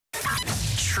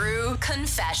True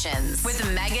Confessions with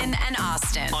Megan and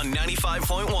Austin. On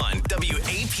 95.1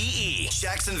 WAPE,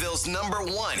 Jacksonville's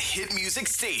 #1 hit music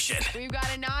station. We've got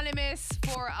Anonymous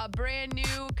for a brand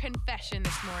new confession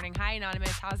this morning. Hi,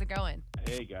 Anonymous. How's it going?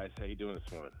 Hey guys, how you doing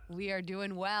this morning? We are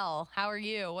doing well. How are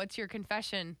you? What's your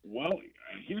confession? Well,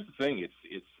 here's the thing.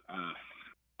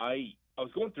 I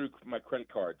was going through my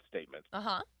credit card statement,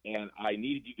 and I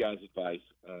needed you guys' advice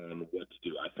on what to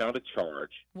do. I found a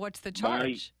charge. What's the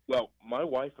charge? My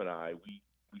wife and I, we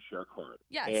share a card.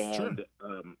 Yes, and,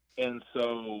 and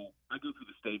so I go through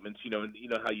the statements, and you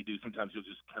know how you do. Sometimes you'll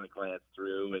just kind of glance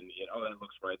through and, that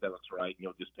looks right, and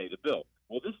you'll just pay the bill.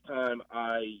 Well, this time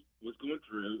I was going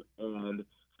through and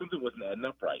something wasn't adding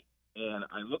up right. And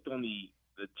I looked on the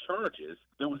charges.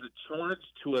 There was a charge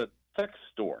to a sex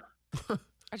store.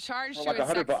 A charge to like a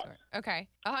 $100 sex store. Okay,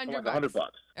 $100. Like $100.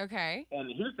 Okay. And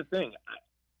here's the thing: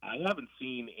 I haven't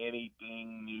seen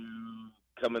anything new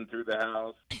coming through the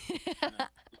house.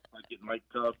 Like it might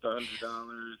cost $100,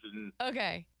 and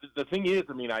okay. The thing is,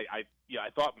 I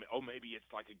thought, maybe it's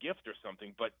like a gift or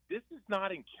something, but this is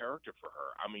not in character for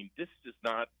her.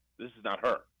 This is not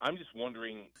her. I'm just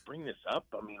wondering, bring this up?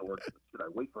 Or should I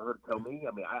wait for her to tell me?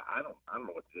 I don't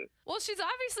know what to do. Well, she's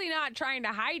obviously not trying to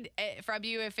hide it from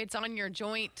you if it's on your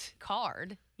joint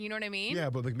card. You know what I mean?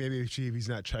 Yeah, but maybe if he's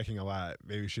not checking a lot,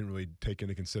 maybe she didn't really take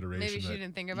into consideration. Maybe she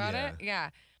didn't think about it? Yeah.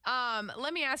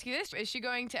 Let me ask you this. Is she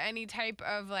going to any type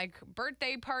of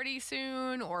birthday party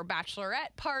soon or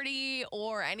bachelorette party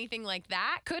or anything like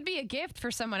that? Could be a gift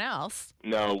for someone else.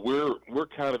 No, we're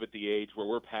kind of at the age where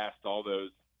we're past all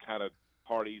those kind of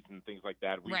parties and things like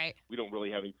that. We don't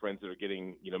really have any friends that are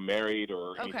getting, married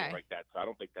or anything like that. So I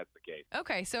don't think that's the case.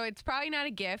 Okay, so it's probably not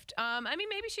a gift.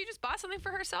 Maybe she just bought something for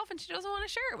herself and she doesn't want to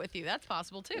share it with you. That's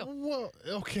possible too. Well,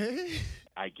 okay.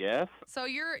 I guess. So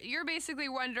you're basically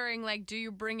wondering, do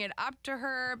you bring it up to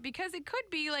her? Because it could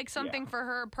be something for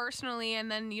her personally,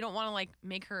 and then you don't want to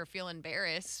make her feel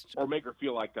embarrassed. Or make her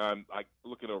feel like I'm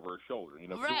looking over her shoulder.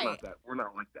 Right. We're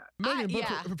not like that. Megan,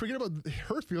 but forget about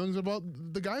her feelings, about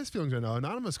the guy's feelings right now.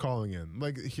 Anonymous calling in.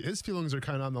 His feelings are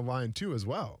kind of on the line too as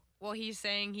well. Well, he's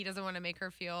saying he doesn't want to make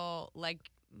her feel like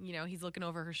he's looking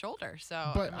over her shoulder. So,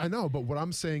 but I know. But what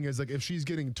I'm saying is, if she's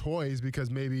getting toys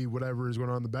because maybe whatever is going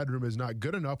on in the bedroom is not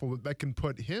good enough, well, that can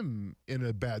put him in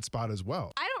a bad spot as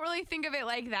well. I don't really think of it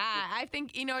like that. I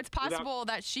think it's possible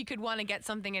that she could want to get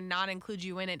something and not include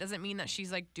you in it. Doesn't mean that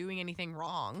she's doing anything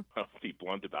wrong. I'll be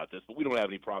blunt about this, but we don't have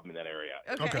any problem in that area.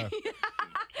 Okay.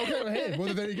 Okay, well, hey,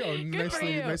 well, there you go.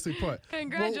 Nicely put.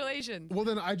 Congratulations. Well,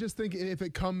 then I just think if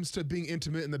it comes to being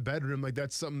intimate in the bedroom,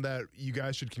 that's something that you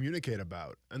guys should communicate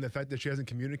about. And the fact that she hasn't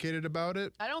communicated about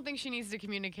it. I don't think she needs to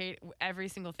communicate every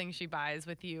single thing she buys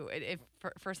with you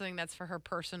for something that's for her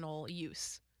personal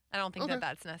use. I don't think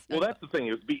that's necessary. Well, that's the thing.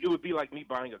 It would be like me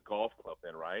buying a golf club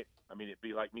then, right? It'd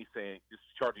be like me just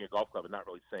charging a golf club and not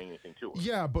really saying anything to her.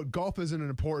 Yeah, but golf isn't an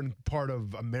important part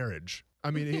of a marriage.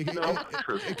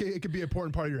 It could be an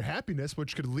important part of your happiness,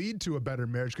 which could lead to a better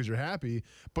marriage because you're happy,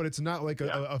 but it's not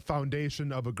a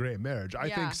foundation of a great marriage. I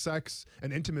think sex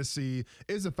and intimacy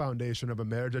is a foundation of a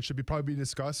marriage that should probably be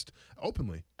discussed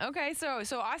openly. Okay, so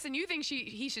Austin, you think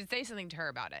he should say something to her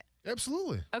about it?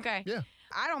 Absolutely. Okay. Yeah.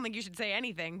 I don't think you should say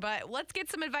anything, but let's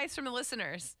get some advice from the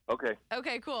listeners. Okay.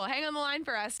 Okay, cool. Hang on the line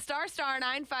for us. Star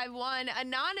 951.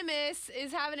 Anonymous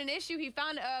is having an issue. He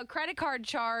found a credit card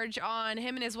charge on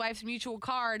him and his wife's mutual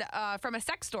card from a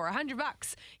sex store,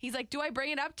 $100. He's like, do I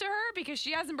bring it up to her because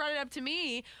she hasn't brought it up to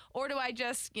me, or do I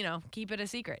just, keep it a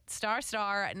secret? Star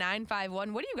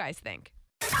 951. What do you guys think?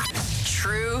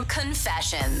 True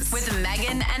Confessions with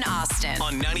Megan and Austin.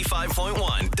 On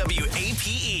 95.1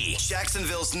 WAPE,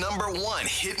 Jacksonville's #1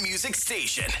 hit music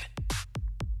station.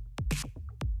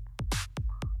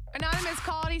 Anonymous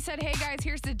called. He said, hey guys,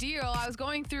 here's the deal. I was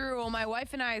going through my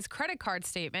wife and I's credit card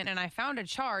statement and I found a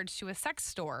charge to a sex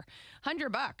store,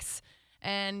 $100.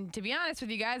 And to be honest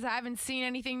with you guys, I haven't seen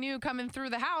anything new coming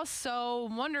through the house. So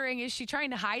I'm wondering, is she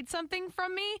trying to hide something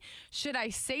from me? Should I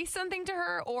say something to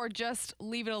her or just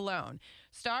leave it alone?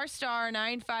 Star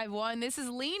 951. This is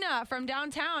Lena from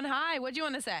downtown. Hi, what do you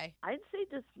want to say? I'd say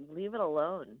just leave it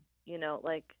alone.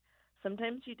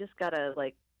 Sometimes you just gotta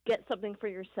get something for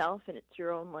yourself and it's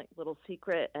your own little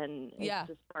secret and it's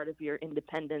just part of your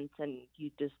independence and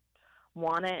you just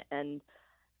want it, and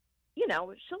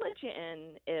she'll let you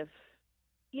in if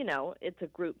it's a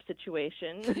group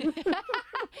situation. If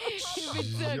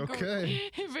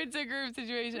it's a group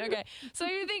situation. Okay. So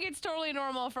you think it's totally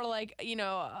normal for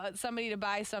somebody to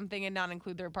buy something and not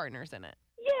include their partners in it?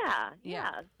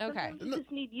 Yeah. Okay. Sometimes you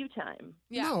just need you time.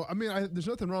 Yeah. No, I mean, there's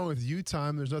nothing wrong with you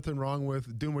time. There's nothing wrong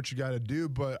with doing what you got to do,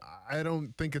 but I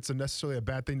don't think it's necessarily a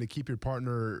bad thing to keep your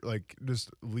partner, like, just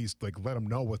at least, like, let them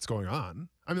know what's going on.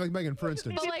 I mean, like Megan, for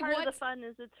instance. Maybe But, like, part of what's- the fun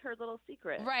is it's her little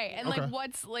secret. Right. And Okay. like,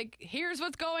 what's like, here's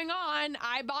what's going on.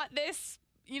 I bought this,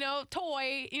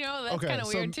 toy, that's kind of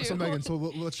weird too. So Megan,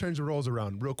 let's change the roles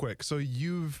around real quick. So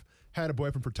you've had a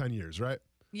boyfriend for 10 years, right?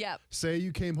 Yep. Say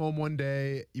you came home one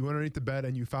day, you went underneath the bed,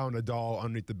 and you found a doll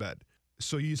underneath the bed.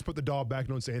 So you just put the doll back,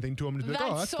 don't say anything to him, and just be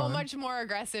like, oh, that's so fine. much more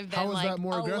aggressive than How is like that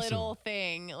more a aggressive? little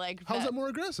thing. Like How's that more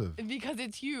aggressive? Because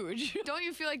it's huge. Don't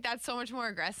you feel like that's so much more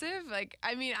aggressive? Like,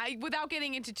 I mean, without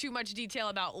getting into too much detail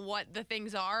about what the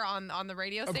things are on the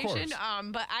radio Of station.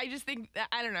 course. But I just think,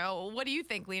 I don't know. What do you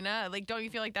think, Lena? Like, don't you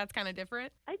feel like that's kind of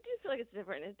different? I do feel like it's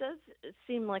different. It does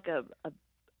seem like a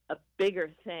bigger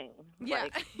thing. Yeah.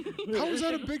 Like, How is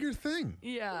that a bigger thing?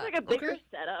 Yeah. like a bigger Okay.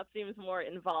 setup seems more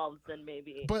involved than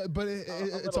maybe. But it's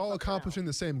little all something accomplishing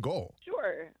the same goal.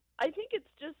 Sure. I think it's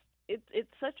just it's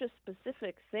such a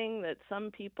specific thing that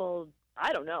some people,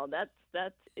 I don't know. That's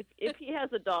if he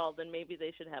has a doll, then maybe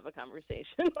they should have a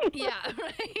conversation. Yeah,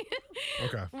 right.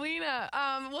 Okay. Lena,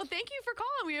 well, thank you for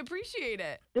calling. We appreciate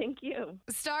it. Thank you.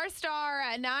 Star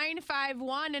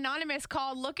 951 Anonymous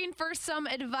called looking for some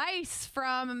advice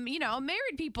from,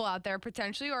 married people out there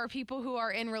potentially, or people who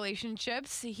are in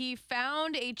relationships. He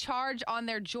found a charge on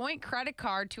their joint credit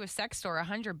card to a sex store,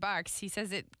 $100. He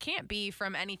says it can't be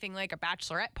from anything like a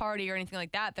bachelorette party or anything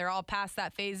like that. They're all past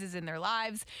that phases in their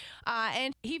lives.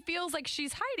 And he feels like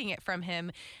she's hiding it from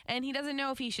him, and he doesn't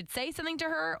know if he should say something to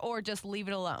her or just leave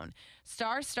it alone.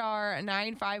 Star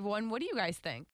 951, what do you guys think?